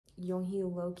Yoonhee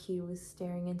low-key was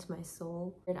staring into my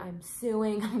soul. And I'm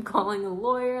suing, I'm calling a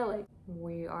lawyer, like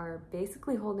we are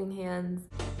basically holding hands.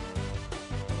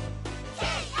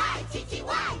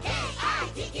 K-I-T-T-Y,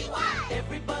 K-I-T-T-Y.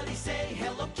 Everybody say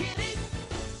Hello Kitty.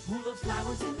 Who loves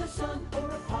flowers in the sun or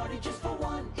a party just for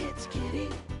one? It's Kitty,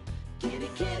 Kitty,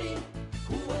 Kitty.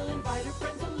 Who will invite her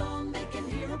friends along? They can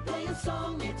hear her play a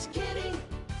song. It's Kitty,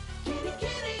 Kitty,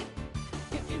 Kitty.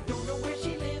 If you don't know where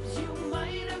she lives, you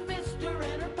might have missed her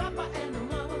and her papa and her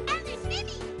mama. And there's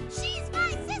Mimi, she's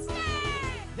my sister.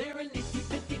 They're a nitty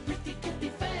bitty gritty kitty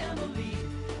family,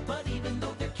 but even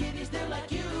though they're kitties, they're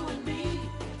like you and me.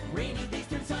 Rainy days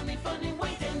turn sunny, fun and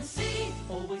wait and see.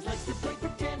 Always likes to play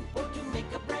pretend or to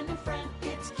make a brand new friend.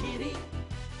 It's Kitty,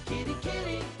 Kitty,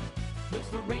 Kitty. Looks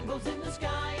for rainbows in the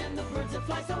sky and the birds that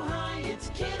fly so high. It's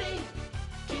Kitty,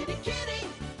 Kitty, Kitty.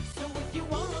 So if you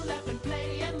wanna laugh and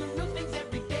play and learn new things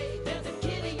every day, there's a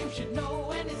kitty you should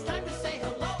know, and it's time to say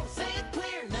hello. Say it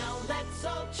clear, now let's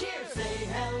all cheer. Say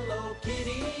hello,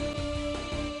 Kitty.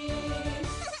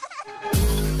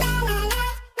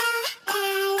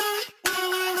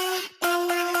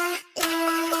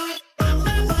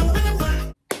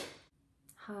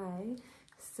 Hi,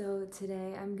 so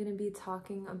today I'm gonna be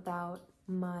talking about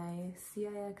my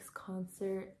CIX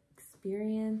concert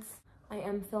experience. I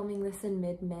am filming this in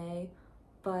mid-May,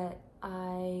 but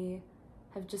I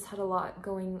have just had a lot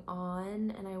going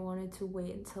on and I wanted to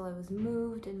wait until I was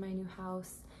moved in my new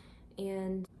house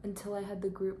and until I had the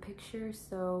group picture,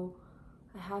 so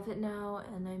I have it now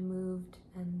and I moved,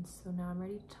 and so now I'm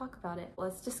ready to talk about it.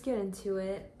 Let's just get into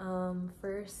it.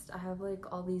 First, I have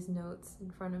like all these notes in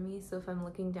front of me, so if I'm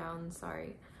looking down,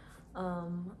 sorry.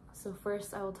 So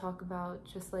first I will talk about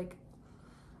just like,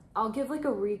 I'll give like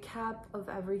a recap of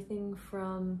everything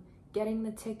from getting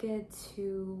the ticket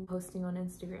to posting on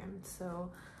Instagram. So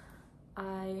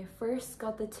I first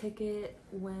got the ticket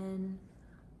when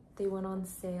they went on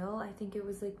sale. I think it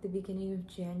was like the beginning of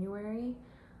January,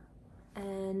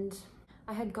 and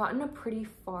I had gotten a pretty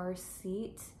far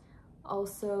seat.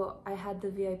 Also, I had the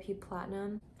VIP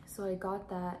Platinum, so I got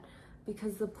that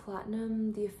because the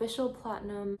Platinum, the official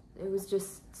Platinum, it was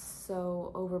just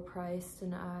so overpriced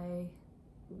and I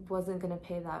wasn't gonna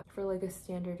pay that for like a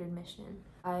standard admission.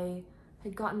 I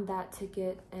had gotten that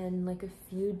ticket, and like a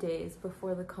few days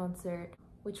before the concert,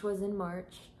 which was in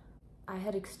March, I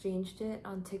had exchanged it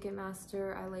on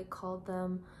Ticketmaster. I like called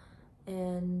them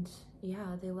and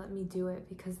yeah, they let me do it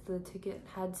because the ticket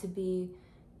had to be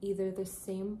either the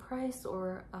same price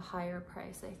or a higher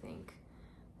price, I think.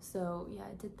 So yeah,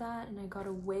 I did that and I got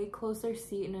a way closer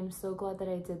seat, and I'm so glad that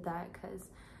I did that because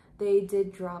they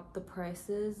did drop the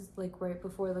prices like right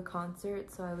before the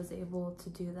concert, so I was able to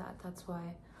do that. That's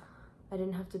why I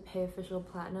didn't have to pay official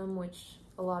Platinum, which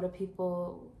a lot of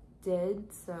people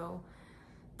did. So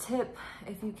tip,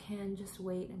 if you can, just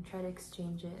wait and try to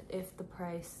exchange it if the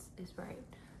price is right.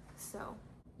 So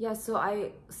yeah, so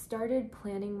I started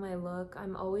planning my look.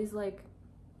 I'm always like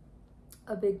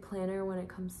a big planner when it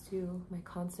comes to my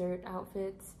concert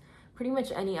outfits, pretty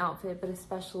much any outfit, but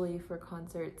especially for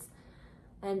concerts.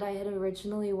 And I had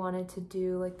originally wanted to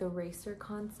do like the racer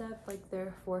concept, like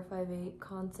their 458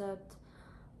 concept.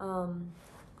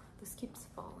 This keeps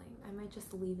falling. I might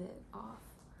just leave it off.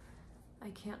 I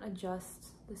can't adjust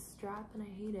the strap and I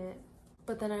hate it.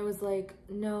 But then I was like,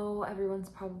 no, everyone's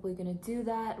probably gonna do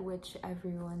that, which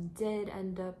everyone did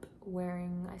end up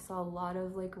wearing. I saw a lot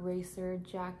of like racer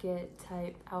jacket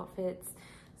type outfits,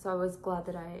 so I was glad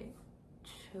that I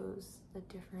chose a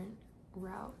different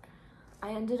route.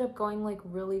 I ended up going like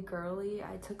really girly.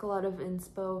 I took a lot of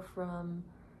inspo from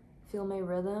Feel My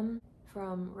Rhythm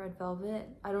from Red Velvet.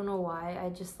 I don't know why, I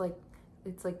just like,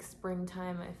 it's like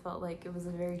springtime. I felt like it was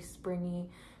a very springy,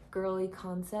 girly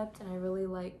concept, and I really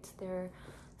liked their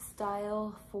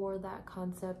style for that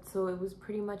concept. So it was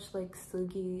pretty much like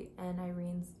Sugi and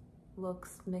Irene's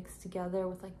looks mixed together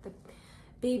with like the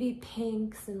baby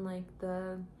pinks and like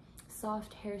the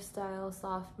soft hairstyle,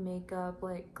 soft makeup,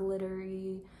 like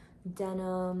glittery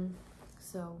denim.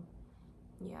 So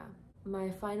yeah,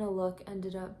 my final look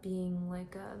ended up being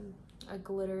like a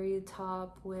glittery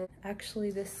top with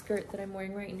actually this skirt that I'm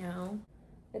wearing right now.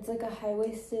 It's like a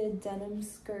high-waisted denim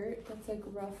skirt that's like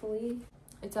ruffly.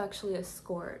 It's actually a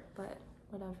skirt, but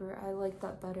whatever, I like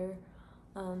that better.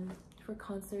 For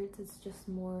concerts, it's just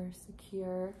more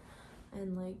secure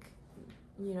and like,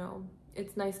 you know,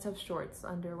 it's nice to have shorts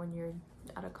under when you're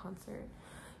at a concert,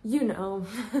 you know.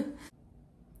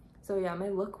 So yeah, my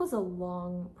look was a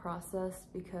long process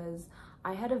because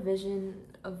I had a vision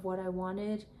of what I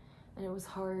wanted and it was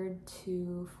hard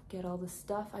to get all the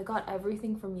stuff. I got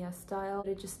everything from Yes Style,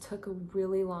 but it just took a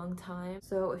really long time.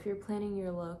 So if you're planning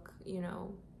your look, you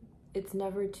know, it's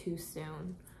never too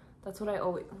soon. That's what I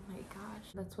always, oh my gosh,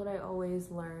 that's what I always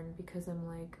learn, because I'm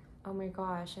like, oh my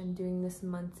gosh, I'm doing this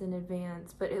months in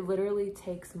advance, but it literally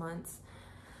takes months.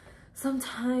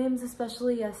 Sometimes,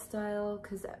 especially Yes Style,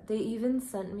 because they even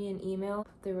sent me an email.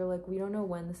 They were like, we don't know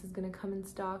when this is gonna come in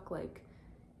stock, like,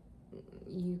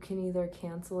 you can either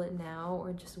cancel it now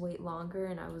or just wait longer.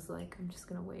 And I was like, I'm just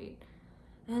gonna wait.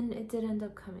 And it did end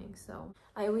up coming, so.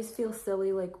 I always feel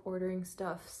silly like ordering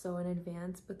stuff so in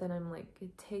advance, but then I'm like,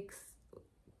 it takes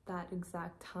that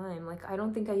exact time. Like, I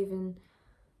don't think I even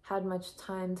had much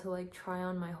time to like try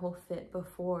on my whole fit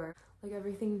before. Like,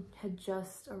 everything had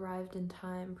just arrived in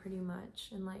time pretty much.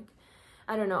 And like,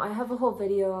 I don't know, I have a whole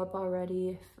video up already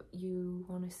if you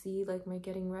want to see like my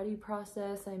getting ready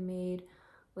process. I made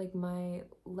like my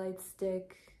light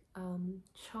stick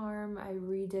charm. I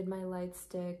redid my light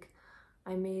stick.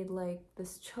 I made like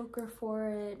this choker for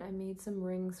it. I made some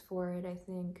rings for it, I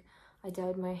think. I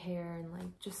dyed my hair and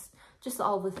like just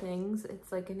all the things.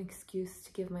 It's like an excuse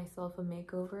to give myself a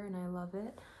makeover, and I love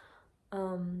it.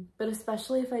 But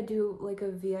especially if I do like a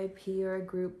VIP or a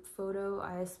group photo,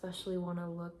 I especially want to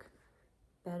look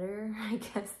better, I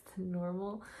guess, than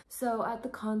normal. So at the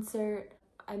concert,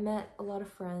 I met a lot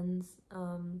of friends.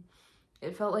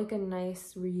 It felt like a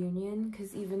nice reunion,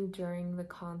 because even during the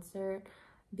concert,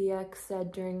 BX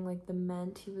said during like the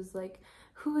Ment, he was like,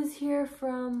 who was here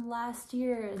from last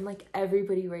year? And like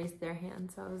everybody raised their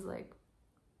hands. So I was like,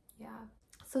 yeah.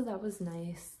 So that was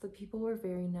nice. The people were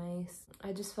very nice.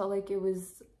 I just felt like it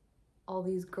was all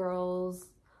these girls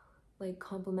like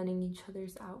complimenting each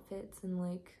other's outfits and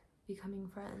like becoming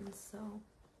friends. So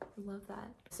I love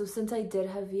that. So since I did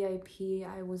have VIP,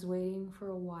 I was waiting for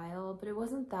a while, but it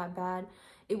wasn't that bad.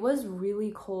 It was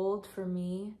really cold for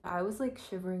me. I was like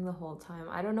shivering the whole time.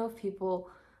 I don't know if people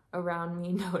around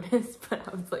me noticed, but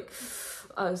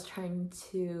I was trying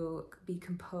to be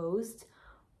composed,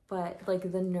 but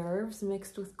like the nerves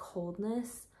mixed with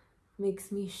coldness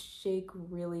makes me shake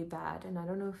really bad. And I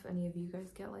don't know if any of you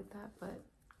guys get like that, but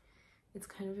it's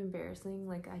kind of embarrassing.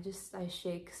 Like I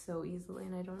shake so easily,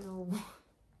 and I don't know.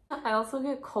 I also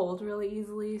get cold really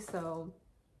easily, so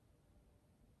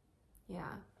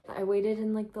yeah. I waited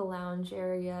in like the lounge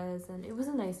areas, and it was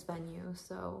a nice venue,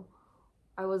 so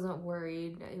I wasn't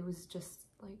worried. It was just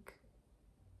like,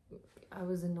 I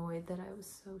was annoyed that I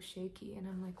was so shaky, and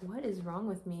I'm like, what is wrong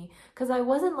with me? Because I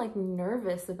wasn't like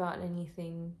nervous about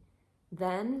anything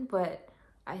then, but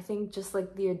I think just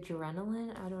like the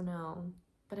adrenaline, I don't know.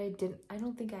 But I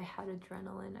don't think I had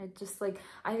adrenaline.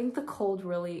 I think the cold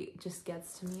really just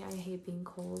gets to me. I hate being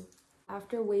cold.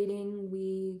 After waiting,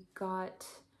 we got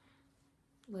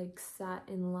like sat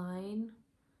in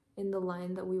the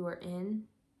line that we were in.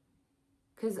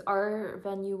 Because our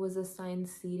venue was assigned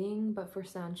seating, but for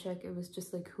soundcheck, it was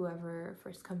just like whoever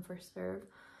first come, first serve.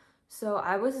 So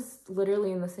I was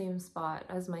literally in the same spot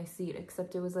as my seat,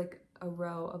 except it was like a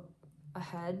row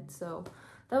ahead. So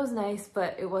that was nice,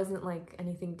 but it wasn't like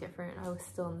anything different. I was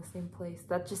still in the same place.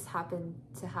 That just happened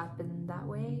to happen that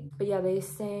way. But yeah, they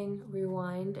sang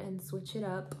Rewind and Switch It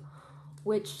Up,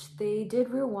 which they did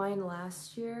Rewind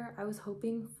last year. I was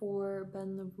hoping for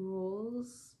Bend the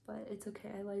Rules, but it's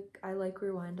okay. I like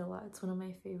Rewind a lot. It's one of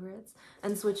my favorites.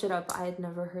 And Switch It Up, I had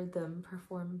never heard them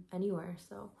perform anywhere,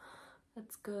 so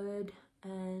that's good.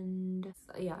 And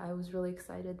yeah, I was really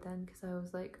excited then, because I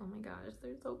was like, oh my gosh,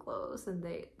 they're so close. And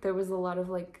there was a lot of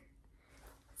like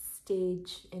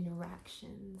stage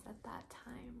interactions at that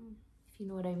time, if you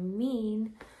know what I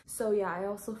mean. So yeah, I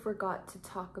also forgot to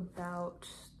talk about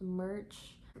the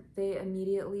merch. They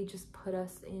immediately just put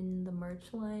us in the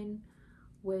merch line,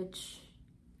 which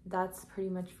that's pretty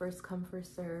much first come,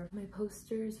 first serve. My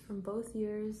posters from both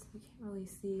years, you can't really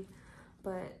see,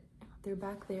 but they're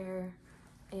back there.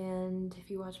 And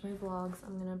if you watch my vlogs,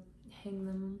 I'm gonna hang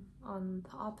them on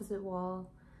the opposite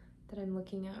wall that I'm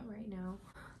looking at right now.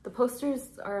 The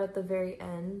posters are at the very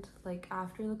end, like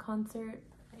after the concert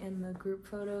and the group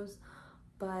photos,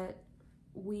 but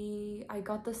I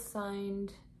got the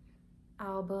signed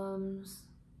albums,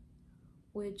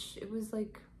 which it was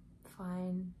like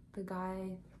fine. The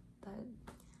guy that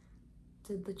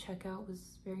did the checkout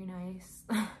was very nice.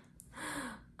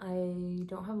 I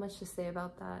don't have much to say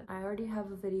about that. I already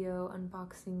have a video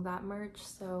unboxing that merch,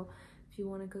 so if you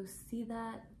want to go see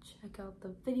that, check out the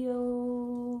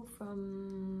video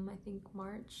from, I think,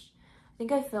 March. I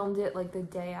think I filmed it like the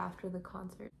day after the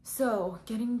concert. So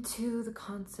getting to the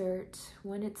concert,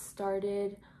 when it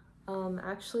started,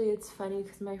 actually it's funny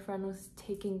because my friend was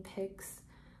taking pics.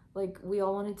 Like, we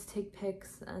all wanted to take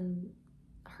pics, and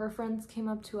her friends came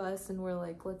up to us and were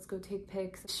like, let's go take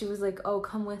pics. She was like, oh,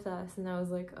 come with us. And I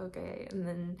was like, okay. And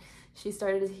then she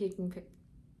started taking pics.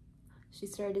 she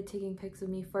started taking pics of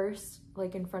me first,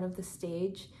 like in front of the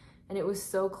stage, and it was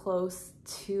so close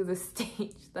to the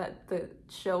stage that the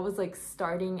show was like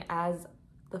starting as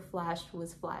the flash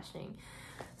was flashing.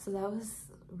 So that was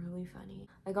really funny.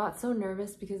 I got so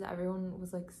nervous because everyone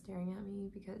was like staring at me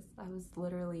because I was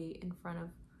literally in front of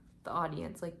the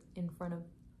audience, like in front of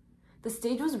the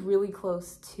stage was really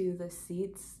close to the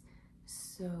seats,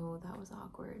 so that was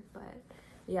awkward. But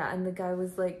yeah, and the guy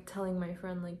was like telling my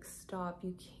friend like, stop,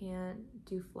 you can't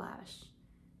do flash,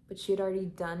 but she had already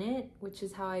done it, which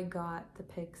is how I got the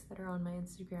pics that are on my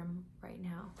Instagram right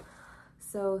now.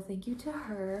 So thank you to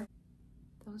her.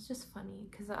 That was just funny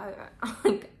because I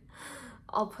like,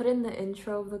 I'll put in the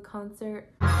intro of the concert.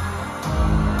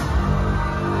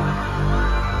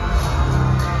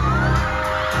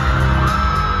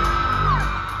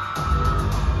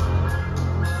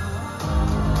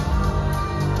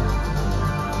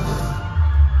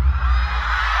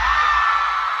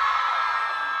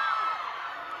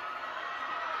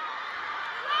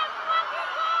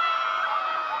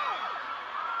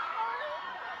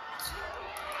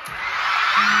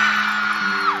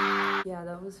 Yeah,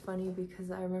 that was funny because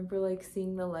I remember like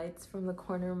seeing the lights from the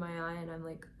corner of my eye and I'm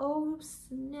like, oh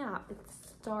snap, it's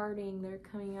starting, they're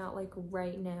coming out like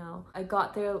right now. I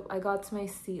got to my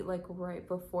seat like right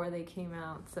before they came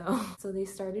out. So they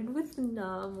started with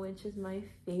Numb, which is my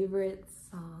favorite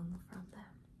song from them.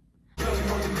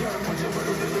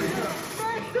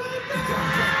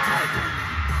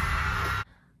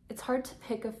 It's hard to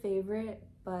pick a favorite,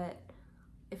 but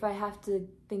if I have to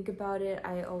think about it,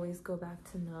 I always go back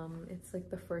to Numb. It's like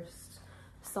the first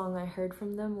song I heard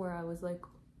from them where I was like,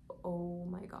 oh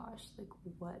my gosh, like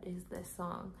what is this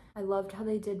song? I loved how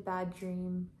they did Bad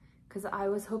Dream because I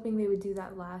was hoping they would do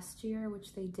that last year,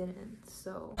 which they didn't,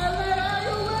 so.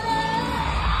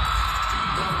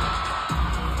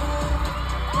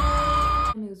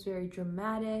 It was very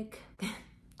dramatic.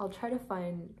 I'll try to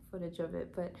find footage of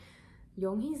it, but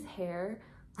Yoonhee's hair,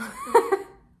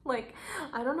 like,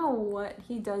 I don't know what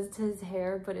he does to his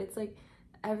hair, but it's like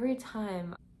every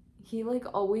time he like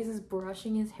always is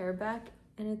brushing his hair back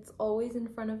and it's always in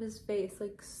front of his face,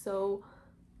 like, so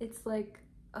it's like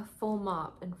a full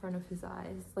mop in front of his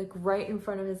eyes, like right in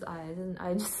front of his eyes, and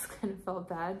I just kind of felt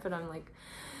bad, but I'm like,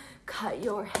 cut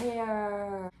your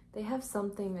hair. They have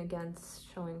something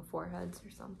against showing foreheads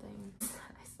or something.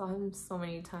 I saw him so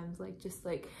many times like just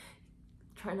like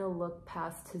trying to look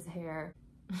past his hair.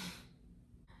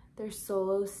 Their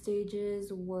solo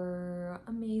stages were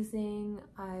amazing.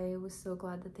 I was so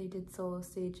glad that they did solo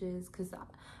stages because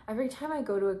every time I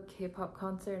go to a K-pop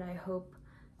concert, I hope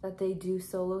that they do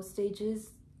solo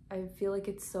stages. I feel like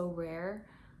it's so rare.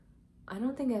 I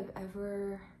don't think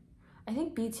I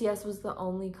think BTS was the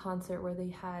only concert where they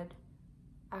had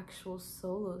actual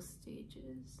solo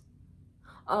stages.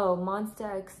 Oh,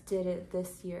 Monsta X did it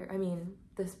this year. I mean,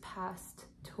 this past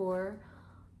tour,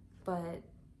 but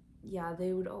yeah,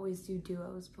 they would always do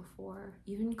duos before.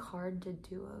 Even Card did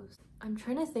duos. I'm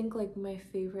trying to think like my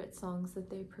favorite songs that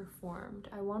they performed.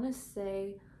 I want to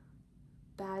say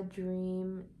Bad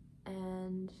Dream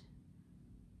and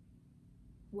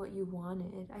What You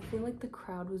Wanted. I feel like the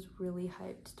crowd was really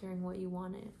hyped during What You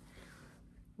Wanted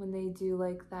when they do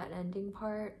like that ending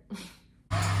part.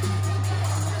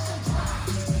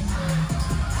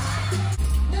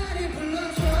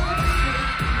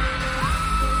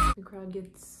 The crowd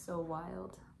gets so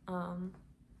wild.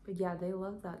 But yeah, they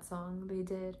love that song. They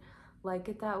did Like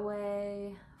It That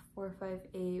Way,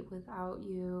 458, Without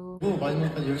You.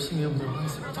 마지막까지 열심히 해보도록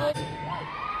하겠습니다.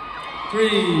 3,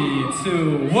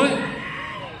 2, 1.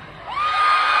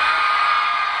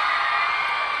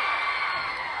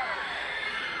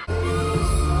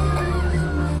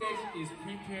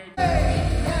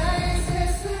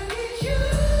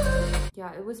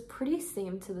 Yeah, it was pretty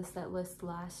same to the set list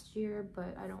last year,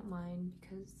 but I don't mind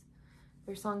because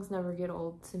their songs never get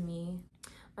old to me.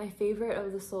 My favorite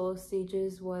of the solo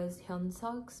stages was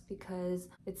Hyunsuk's because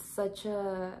it's such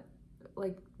a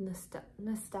like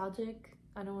nostalgic.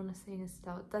 I don't want to say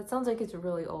nostalgic. That sounds like it's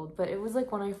really old, but it was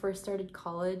like when I first started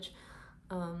college,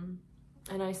 and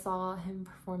I saw him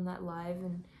perform that live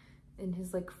and in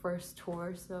his like first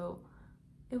tour, so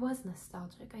it was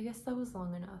nostalgic. I guess that was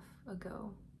long enough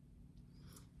ago.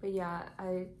 But yeah,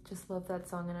 I just love that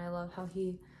song, and I love how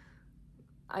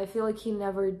I feel like he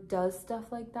never does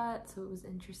stuff like that, so it was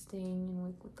interesting, and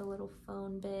like with the little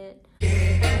phone bit.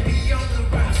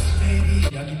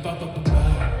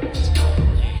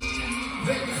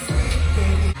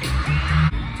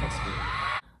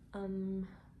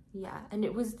 Yeah, and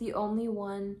it was the only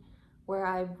one where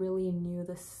I really knew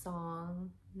the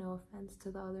song. no offense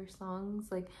to the other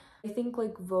songs. Like, I think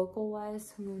like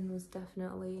vocal-wise, Seunghoon was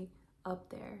definitely up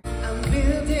there. I'm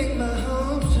building my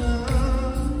hopes up.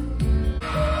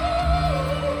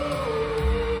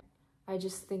 I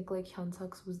just think like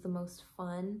Hyunsuk's was the most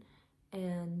fun,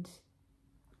 and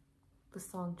the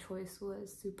song choice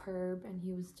was superb, and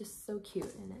he was just so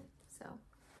cute in it. So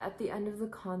at the end of the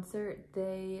concert,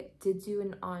 they did do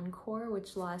an encore,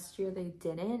 which last year they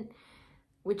didn't,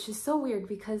 which is so weird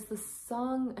because the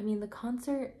song, I mean, the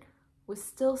concert was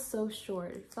still so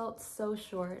short. It felt so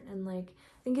short, and like,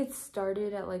 I think it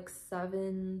started at like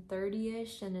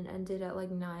 7:30ish and it ended at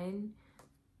like 9,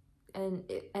 and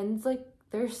it ends like,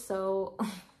 they're so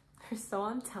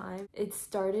on time. It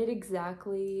started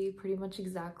pretty much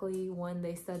exactly when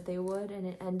they said they would, and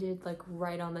it ended like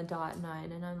right on the dot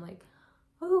 9, and I'm like,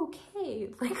 okay,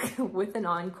 like with an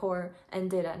encore,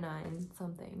 ended at 9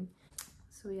 something.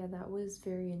 So yeah, that was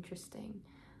very interesting.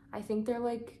 I think they're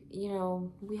like, you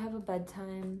know, we have a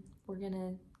bedtime, we're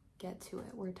gonna get to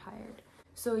it, we're tired.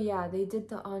 So yeah, they did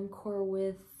the encore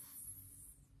with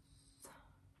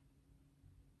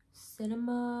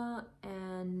Cinema,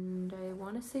 and I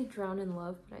want to say Drown in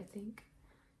Love, but I think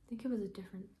it was a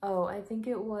different, oh, I think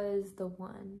it was the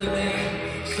one. So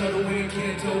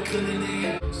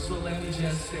let me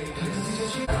just say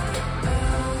this.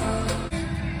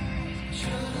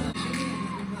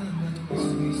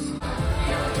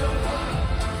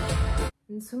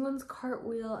 And Seunghoon's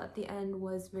cartwheel at the end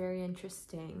was very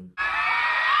interesting.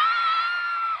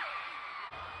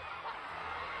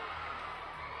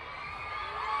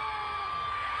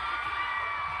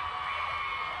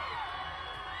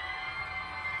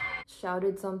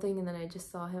 Shouted something, and then I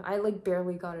just saw him. I like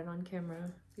barely got it on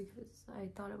camera because I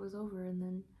thought it was over, and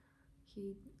then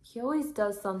he always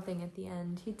does something at the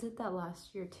end. He did that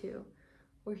last year too,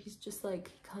 where he's just like,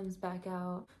 he comes back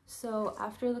out. So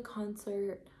after the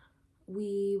concert,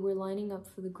 we were lining up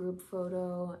for the group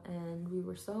photo, and we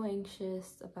were so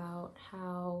anxious about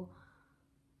how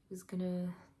it was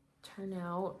gonna turn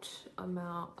out,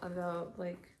 about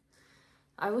like,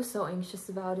 I was so anxious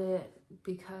about it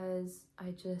because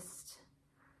I just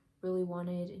really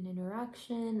wanted an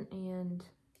interaction and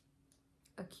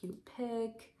a cute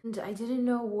pic. And I didn't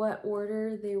know what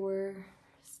order they were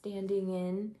standing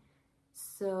in.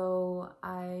 So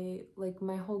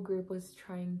my whole group was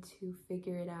trying to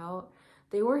figure it out.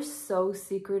 They were so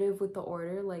secretive with the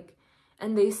order, like,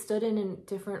 and they stood in a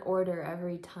different order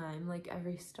every time, like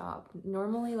every stop.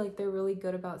 Normally, like, they're really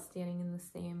good about standing in the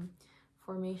same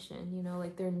formation, you know,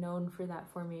 like they're known for that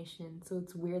formation. So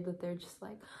it's weird that they're just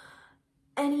like,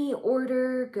 any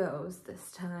order goes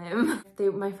this time.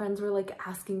 My friends were like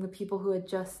asking the people who had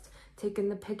just taken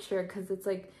the picture, because it's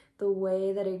like the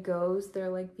way that it goes, they're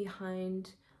like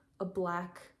behind a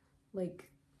black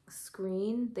like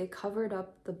screen. They covered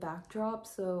up the backdrop,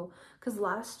 so because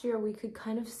last year we could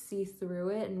kind of see through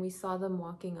it and we saw them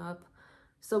walking up,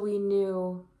 so we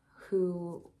knew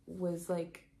who was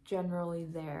like generally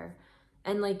there.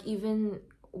 And like, even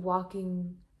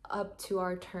walking up to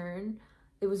our turn,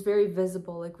 it was very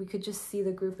visible. Like, we could just see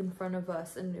the group in front of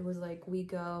us, and it was like, we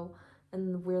go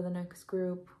and we're the next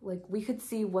group. Like, we could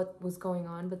see what was going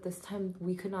on, but this time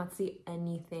we could not see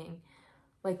anything.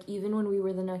 Like, even when we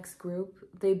were the next group,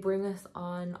 they bring us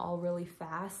on all really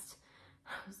fast.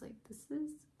 I was like, this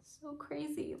is so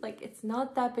crazy. Like, it's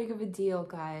not that big of a deal,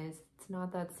 guys. It's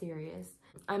not that serious.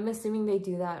 I'm assuming they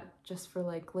do that just for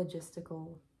like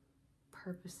logistical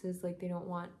purposes, like they don't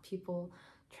want people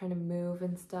trying to move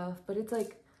and stuff, but it's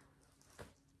like,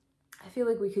 I feel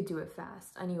like we could do it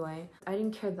fast. Anyway, I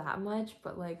didn't care that much,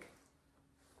 but like,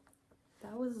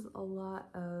 that was a lot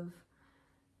of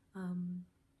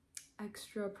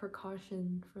extra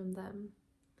precaution from them.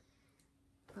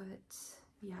 But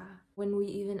yeah, when we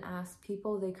even asked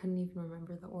people, they couldn't even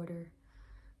remember the order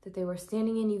that they were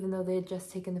standing in, even though they had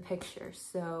just taken the picture.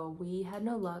 So we had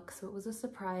no luck, so it was a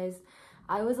surprise.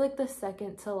 I was like the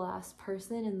second to last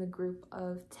person in the group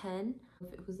of 10.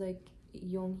 It was like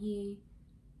Yonghee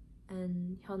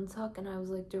and Hyunsuk, and I was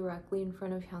like directly in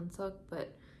front of Hyunsuk,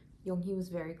 but Yonghee was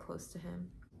very close to him.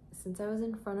 Since I was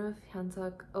in front of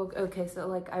Hyunsuk, okay, so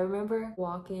like I remember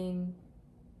walking,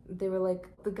 they were like,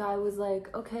 the guy was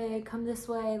like, okay, come this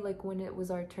way. Like when it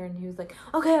was our turn, he was like,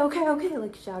 okay, okay, okay,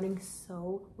 like shouting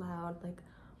so loud, like,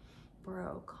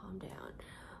 bro, calm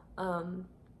down.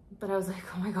 But I was like,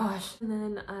 oh my gosh. And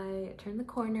then I turned the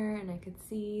corner and I could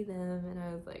see them, and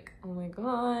I was like, oh my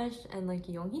gosh. And like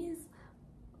Yonghee's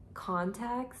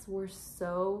contacts were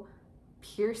so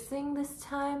piercing this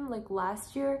time. Like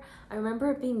last year, I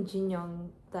remember it being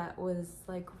Jinyoung that was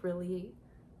like really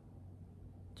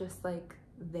just like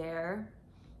there,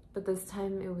 but this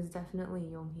time it was definitely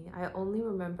Yonghee. I only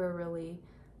remember really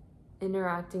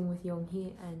interacting with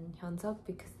Yonghee and Hyunsuk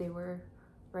because they were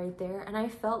right there, and I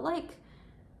felt like,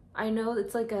 I know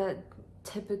it's like a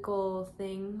typical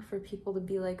thing for people to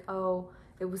be like, oh,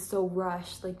 it was so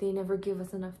rushed, like they never give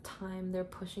us enough time, they're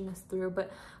pushing us through,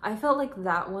 but I felt like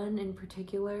that one in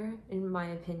particular, in my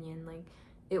opinion, like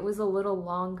it was a little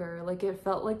longer. Like it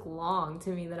felt like long to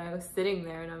me that I was sitting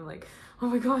there and I'm like, oh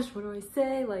my gosh, what do I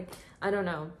say? Like, I don't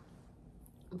know.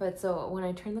 But so when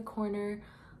I turned the corner,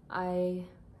 I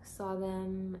saw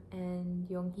them and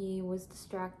Yonghee was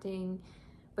distracting,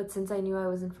 but since I knew I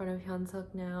was in front of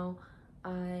Hyunsuk now,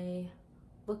 I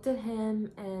looked at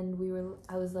him and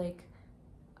I was like,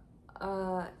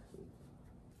 I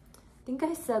think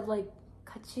I said like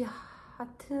kachi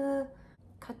hatu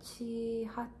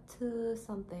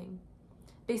something.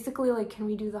 Basically like, can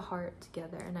we do the heart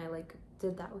together? And I like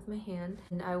did that with my hand,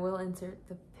 and I will insert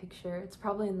the picture. It's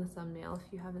probably in the thumbnail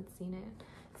if you haven't seen it.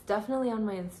 It's definitely on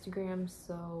my Instagram,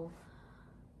 so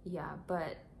yeah.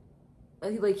 But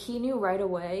like he knew right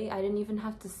away. I didn't even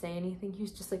have to say anything. He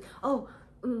was just like, oh,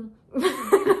 and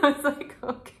I was like,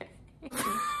 okay.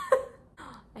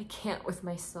 I can't with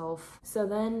myself. So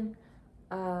then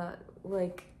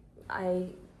like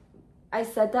I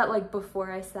said that like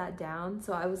before I sat down,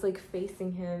 so I was like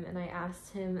facing him and I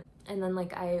asked him, and then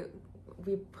like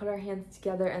we put our hands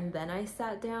together and then I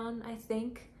sat down. I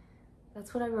think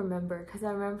that's what I remember, because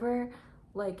I remember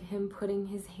like him putting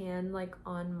his hand like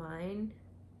on mine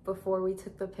before we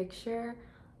took the picture,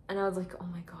 and I was like, oh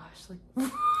my gosh,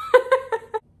 like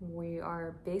we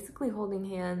are basically holding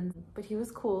hands. But he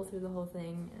was cool through the whole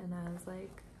thing, and I was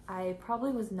like, I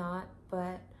probably was not,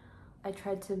 but I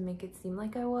tried to make it seem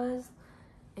like I was.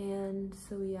 And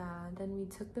so yeah, then we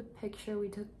took the picture. We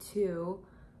took two,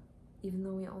 even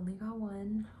though we only got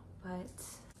one, but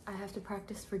I have to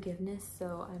practice forgiveness,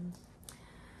 so I'm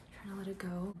trying to let it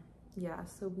go. Yeah,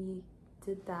 so we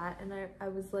did that, and I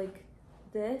was like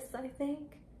this, I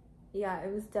think. Yeah,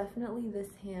 it was definitely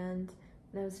this hand,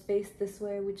 and I was faced this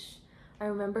way, which I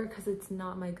remember because it's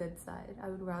not my good side. I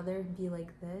would rather be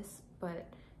like this, but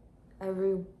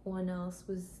everyone else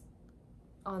was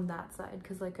on that side,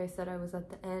 because like I said, I was at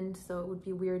the end, so it would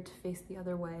be weird to face the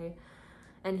other way,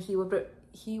 and he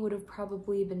would have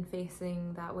probably been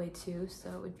facing that way too, so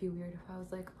it would be weird if I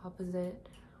was like opposite.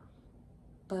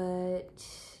 But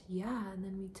yeah, and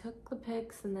then we took the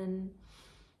pics, and then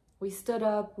we stood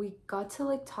up. We got to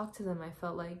like talk to them. I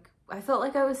felt like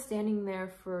I was standing there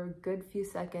for a good few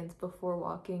seconds before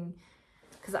walking,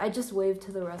 because I just waved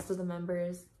to the rest of the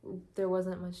members. There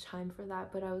wasn't much time for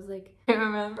that, but I was like, I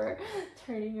remember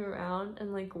turning around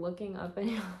and like looking up at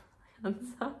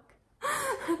Hyunsuk,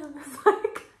 and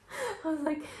I was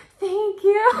like, thank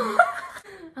you.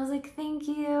 I was like, thank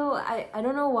you. I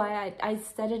don't know why I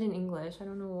said it in English. I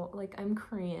don't know, like I'm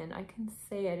Korean. I can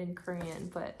say it in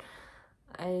Korean, but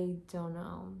I don't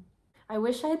know. I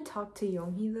wish I had talked to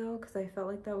Yonghee though, because I felt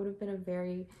like that would have been a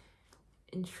very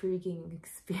intriguing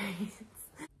experience.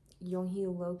 Yonghee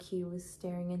low-key was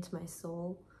staring into my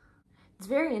soul. It's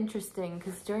very interesting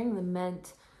because during the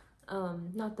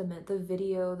the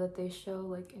video that they show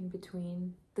like in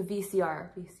between, the VCR,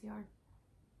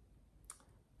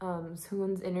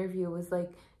 Soon's interview was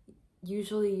like,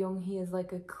 usually Yonghee is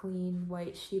like a clean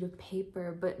white sheet of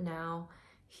paper, but now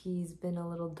he's been a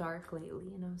little dark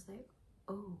lately, and I was like,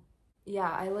 oh.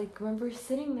 Yeah, I like remember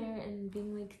sitting there and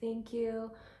being like, thank you.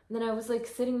 And then I was like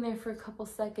sitting there for a couple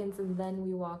seconds, and then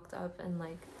we walked up, and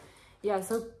like, yeah,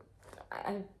 so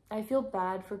I feel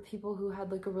bad for people who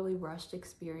had like a really rushed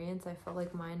experience. I felt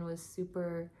like mine was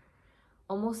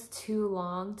almost too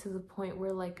long, to the point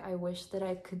where like I wish that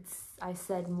I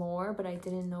said more, but I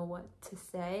didn't know what to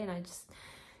say, and I just,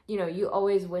 you know, you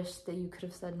always wish that you could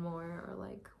have said more, or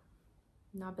like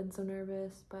not been so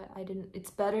nervous, but I didn't.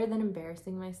 It's better than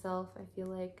embarrassing myself, I feel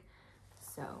like,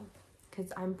 so,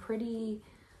 because I'm pretty,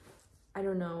 I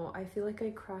don't know, I feel like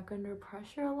I crack under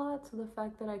pressure a lot, so the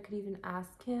fact that I could even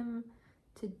ask him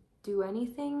to do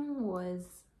anything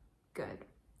was good.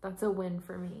 That's a win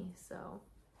for me. So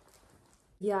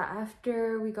yeah,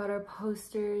 after we got our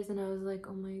posters, and I was like,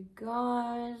 oh my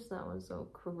gosh, that was so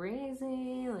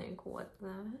crazy, like what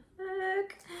the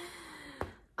heck.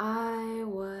 I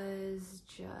was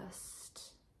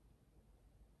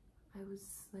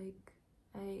like,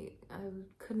 I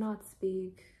could not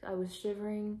speak. I was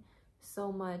shivering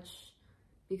so much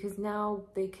because now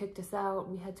they kicked us out.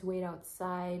 We had to wait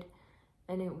outside,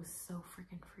 and it was so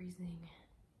freaking freezing.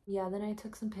 Yeah, then I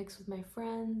took some pics with my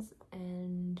friends,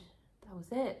 and that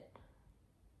was it.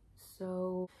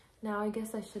 So now I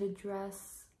guess I should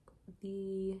address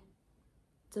the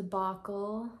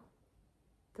debacle,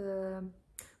 the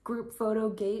group photo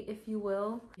gate, if you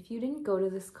will. If you didn't go to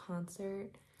this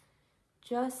concert,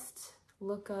 just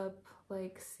look up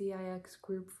like CIX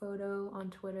group photo on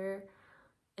Twitter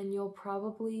and you'll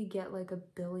probably get like 1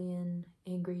 billion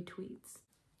angry tweets.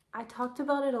 I talked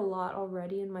about it a lot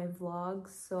already in my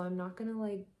vlogs, so I'm not gonna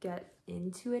like get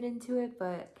into it,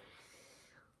 but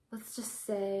let's just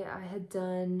say I had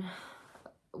done,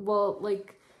 well,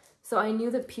 like, so I knew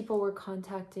that people were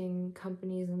contacting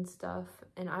companies and stuff,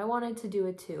 and I wanted to do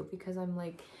it too, because I'm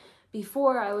like,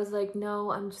 before I was like,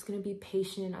 no, I'm just gonna be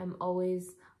patient. I'm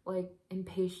always like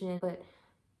impatient, but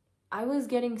I was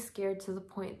getting scared to the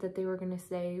point that they were gonna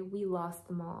say, we lost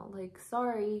them all, like,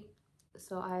 sorry.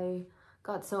 So I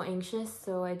got so anxious,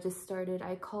 so I just started,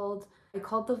 I called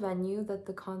the venue that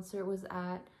the concert was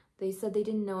at. They said they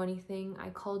didn't know anything. I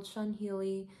called Sean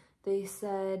Healy. They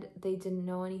said they didn't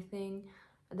know anything.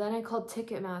 Then I called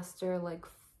Ticketmaster like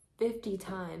 50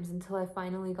 times until I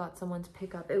finally got someone to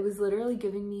pick up. It was literally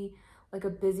giving me like a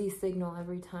busy signal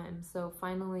every time. So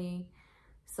finally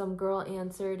some girl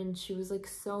answered and she was like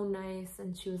so nice,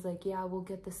 and she was like, yeah, we'll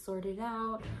get this sorted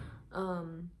out.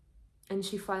 And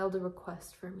she filed a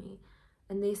request for me.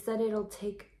 And they said it'll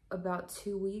take about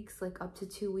 2 weeks, like up to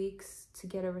 2 weeks to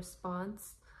get a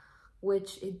response,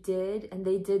 which it did. And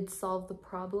they did solve the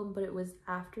problem, but it was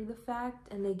after the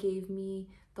fact, and they gave me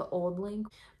the old link.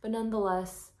 But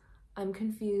nonetheless, I'm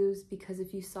confused because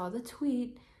if you saw the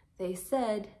tweet, they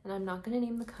said, and I'm not gonna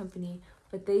name the company,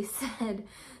 but they said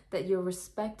that your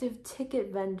respective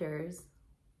ticket vendors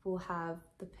will have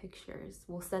the pictures,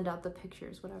 will send out the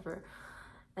pictures, whatever.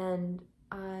 And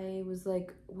I was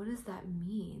like, what does that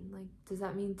mean? Like, does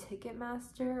that mean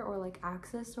Ticketmaster or like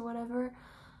Access or whatever?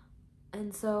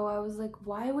 And so I was like,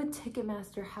 why would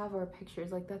Ticketmaster have our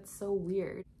pictures? Like, that's so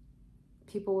weird.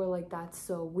 People were like, that's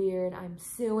so weird. I'm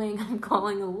suing, I'm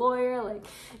calling a lawyer. Like,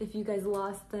 if you guys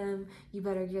lost them, you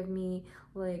better give me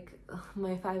like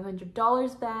my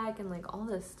 $500 back and like all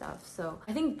this stuff. So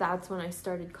I think that's when I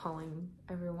started calling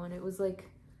everyone. It was like,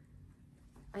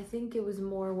 I think it was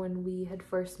more when we had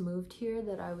first moved here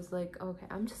that I was like, okay,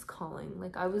 I'm just calling.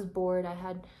 Like, I was bored. I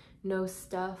had no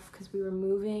stuff because we were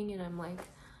moving, and I'm like,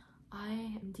 I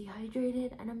am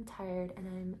dehydrated and I'm tired, and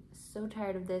I'm so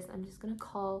tired of this. I'm just gonna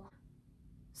call.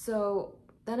 So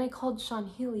then I called Sean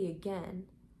Healy again,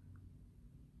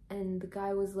 and the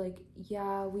guy was like,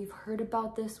 yeah, we've heard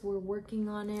about this. We're working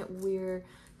on it. We're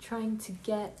trying to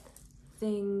get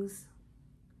things,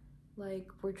 like,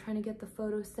 we're trying to get the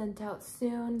photos sent out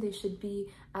soon. They should be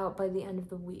out by the end of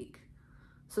the week.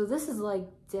 So this is like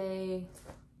day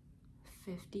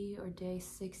 50 or day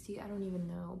 60, I don't even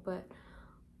know, but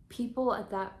people at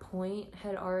that point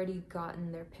had already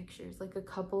gotten their pictures, like a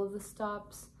couple of the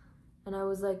stops. And I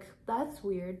was like, that's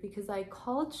weird, because I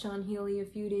called Sean Healy a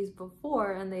few days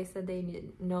before and they said they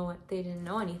didn't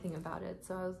know anything about it.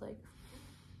 So I was like,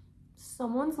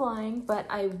 someone's lying. But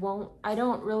I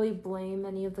don't really blame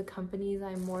any of the companies.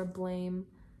 I more blame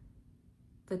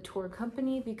the tour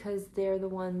company, because they're the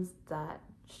ones that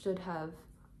should have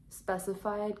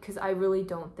specified, because I really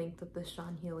don't think that the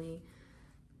Sean Healy,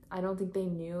 I don't think they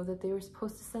knew that they were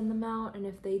supposed to send them out, and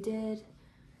if they did, you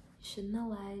shouldn't have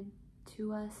lied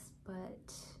to us.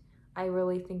 But I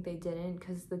really think they didn't,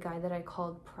 because the guy that I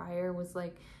called prior was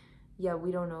like, yeah,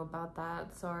 we don't know about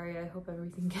that, sorry, I hope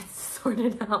everything gets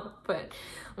sorted out. But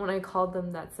when I called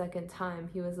them that second time,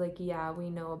 he was like, yeah, we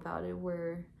know about it,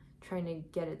 we're trying to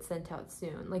get it sent out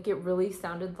soon. Like, it really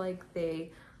sounded like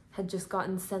they had just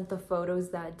gotten sent the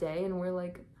photos that day and we're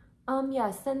like,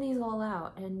 yeah, send these all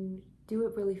out and do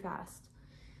it really fast.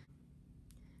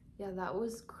 Yeah, that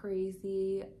was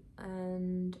crazy.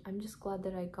 And I'm just glad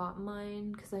that I got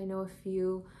mine, because I know a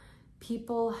few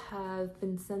people have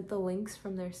been sent the links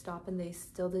from their stop and they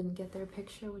still didn't get their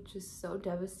picture, which is so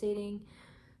devastating.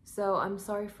 So I'm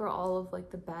sorry for all of like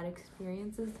the bad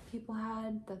experiences that people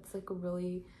had. That's like a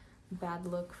really bad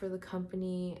look for the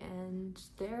company, and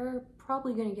they're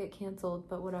probably gonna get canceled,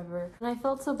 but whatever. And I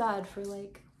felt so bad for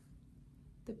like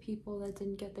the people that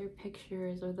didn't get their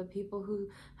pictures, or the people who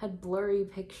had blurry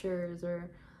pictures,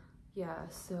 or yeah,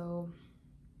 so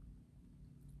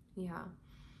yeah.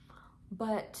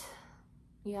 But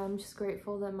yeah, I'm just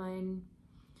grateful that mine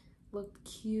looked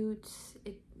cute.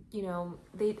 It, you know,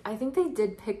 I think they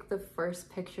did pick the first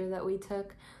picture that we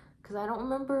took, because I don't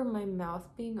remember my mouth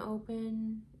being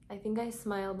open. I think I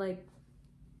smiled like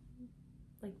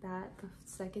that the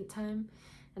second time,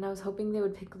 and I was hoping they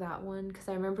would pick that one, because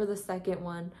I remember the second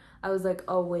one, I was like,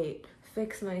 oh wait,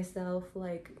 fix myself,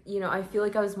 like, you know, I feel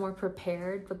like I was more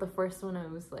prepared, but the first one I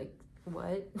was like,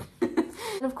 what?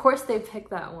 And of course they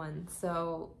picked that one,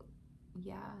 so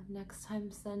yeah, next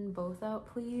time send both out,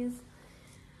 please.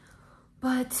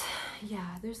 But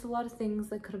yeah, there's a lot of things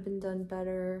that could have been done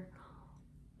better,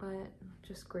 but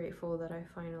just grateful that I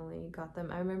finally got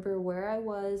them. I remember where I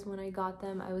was when I got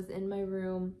them. I was in my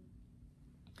room,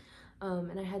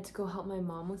 and I had to go help my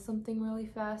mom with something really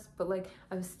fast, but like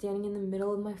I was standing in the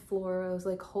middle of my floor. I was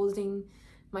like holding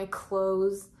my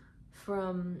clothes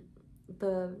from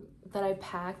that I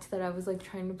packed that I was like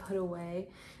trying to put away,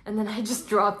 and then I just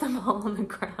dropped them all on the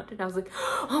ground, and I was like,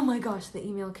 oh my gosh, the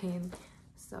email came.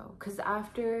 So, because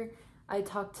after I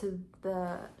talked to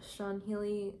the Sean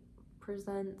Healy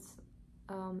Presents,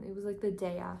 it was like the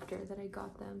day after that I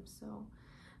got them, so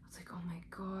I was like, oh my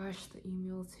gosh, the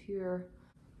email's here.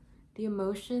 The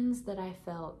emotions that I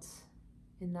felt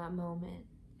in that moment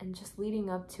and just leading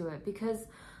up to it, because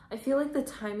I feel like the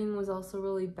timing was also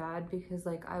really bad because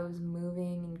like I was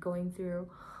moving and going through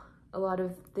a lot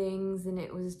of things, and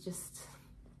it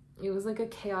was like a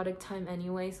chaotic time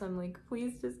anyway, so I'm like,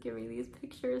 please just give me these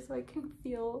pictures so I can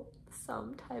feel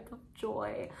some type of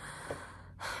joy.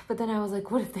 But then I was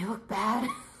like, what if they look bad?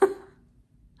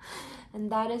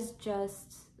 And that is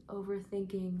just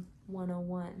overthinking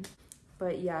 101.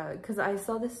 But yeah, because I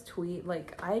saw this tweet,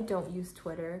 like I don't use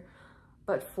Twitter,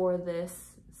 but for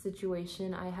this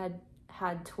situation I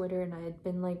had Twitter, and I had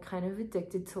been like kind of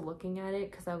addicted to looking at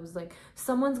it because I was like,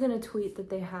 someone's gonna tweet that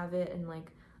they have it, and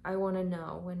like I want to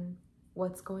know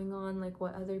what's going on, like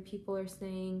what other people are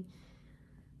saying.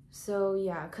 So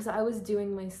yeah, because I was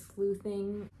doing my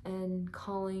sleuthing and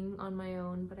calling on my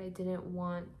own, but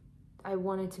I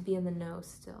wanted to be in the know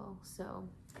still. So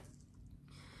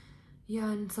yeah,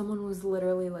 and someone was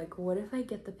literally like, what if I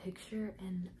get the picture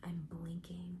and I'm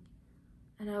blinking?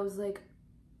 And I was like,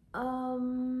 I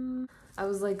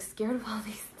was like scared of all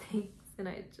these things, and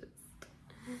I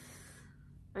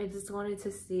just wanted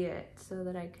to see it so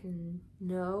that I can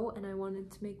know, and I wanted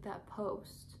to make that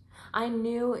post. I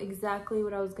knew exactly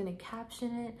what I was gonna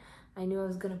caption it. I knew I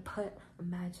was gonna put,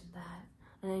 imagine that.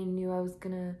 And I knew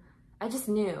I just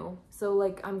knew. So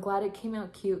like, I'm glad it came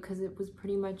out cute because it was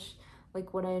pretty much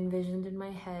like what I envisioned in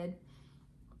my head.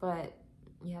 But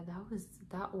yeah,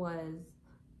 that was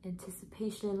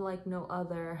anticipation like no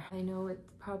other. I know it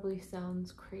probably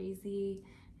sounds crazy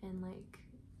and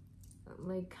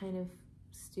like kind of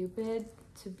stupid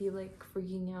to be like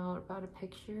freaking out about a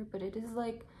picture, but it is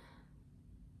like,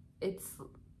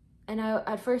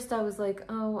 at first I was like,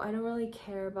 oh, I don't really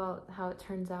care about how it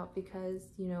turns out because,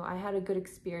 you know, I had a good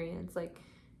experience like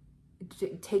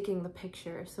taking the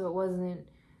picture, so it wasn't,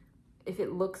 if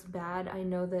it looks bad, I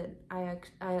know that I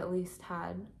at least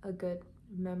had a good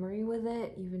memory with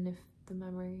it, even if the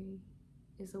memory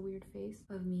is a weird face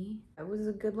of me. It was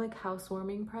a good like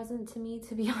housewarming present to me,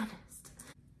 to be honest.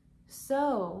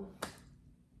 So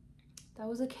that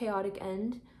was a chaotic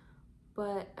end,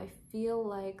 but I feel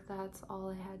like that's all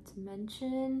I had to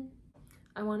mention.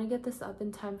 I want to get this up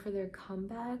in time for their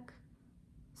comeback,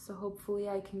 so hopefully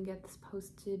I can get this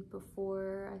posted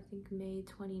before, I think, May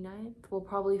 29th. Well,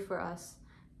 probably for us,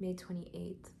 May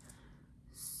 28th.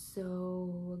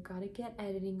 So gotta get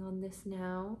editing on this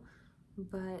now,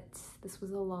 but this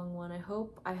was a long one. I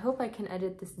hope I can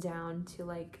edit this down to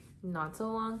like not so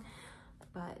long,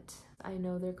 but I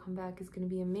know their comeback is gonna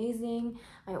be amazing.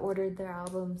 I ordered their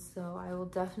album, so I will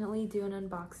definitely do an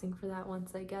unboxing for that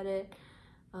once I get it.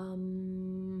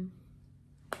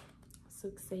 So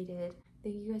excited.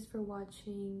 Thank you guys for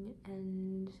watching,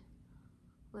 and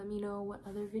let me know what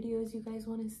other videos you guys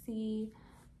want to see.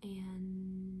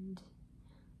 And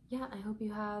yeah, I hope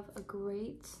you have a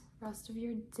great rest of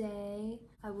your day.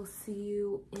 I will see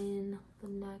you in the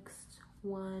next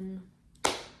one.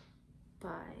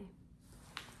 Bye.